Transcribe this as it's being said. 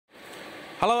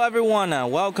Hello everyone,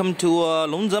 welcome to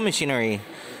Longzem Machinery.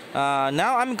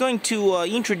 Now I'm going to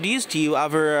introduce to you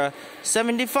our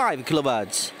 75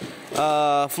 kilowatts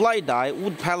fly die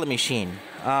wood pellet machine.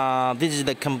 This is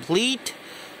the complete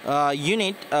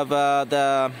unit of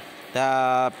the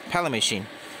pellet machine.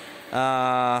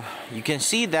 You can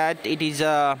see that it is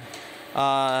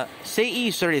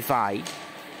CE certified.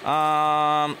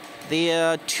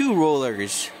 The two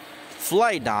rollers,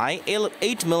 fly die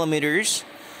 8 millimeters.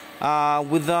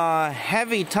 With a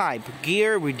heavy type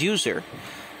gear reducer,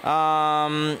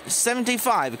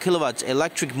 75 kilowatts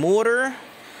electric motor.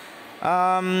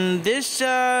 This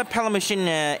pellet machine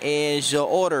is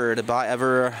ordered by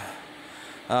our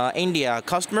India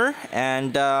customer,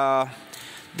 and the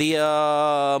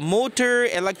motor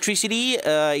electricity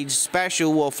is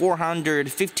special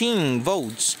 415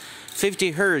 volts,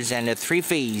 50 hertz, and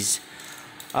 3-phase.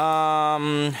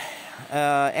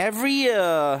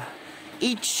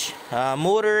 Each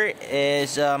motor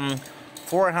is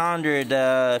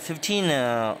 415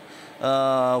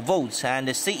 volts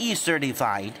and CE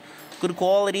certified, good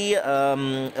quality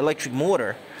electric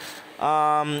motor.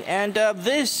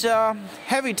 This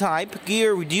heavy type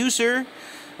gear reducer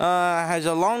has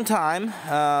a long time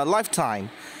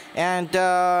lifetime, and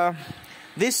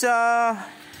this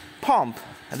pump,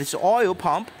 this oil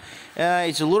pump,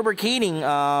 is lubricating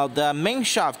the main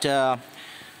shaft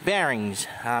bearings,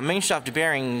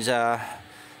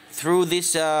 through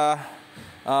this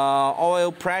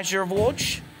oil pressure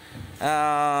gauge.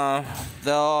 The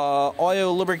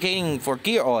oil lubricating for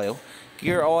gear oil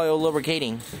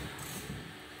lubricating,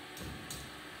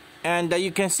 and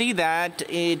you can see that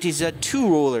it is two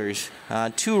rollers,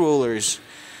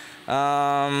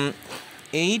 8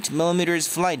 millimeters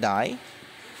fly die.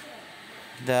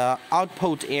 The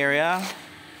output area.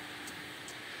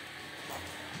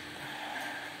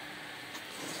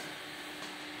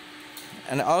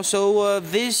 And also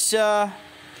this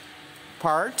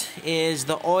part is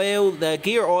the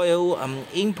gear oil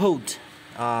input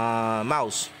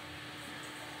mouse,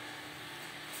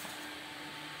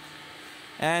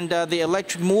 and the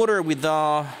electric motor with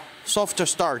the softer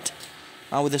start,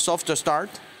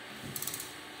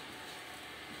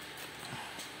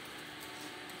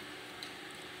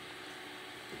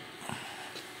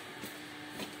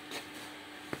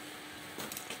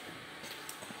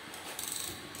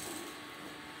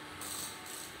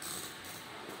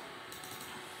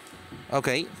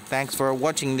 Okay, thanks for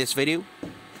watching this video.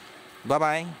 Bye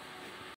bye.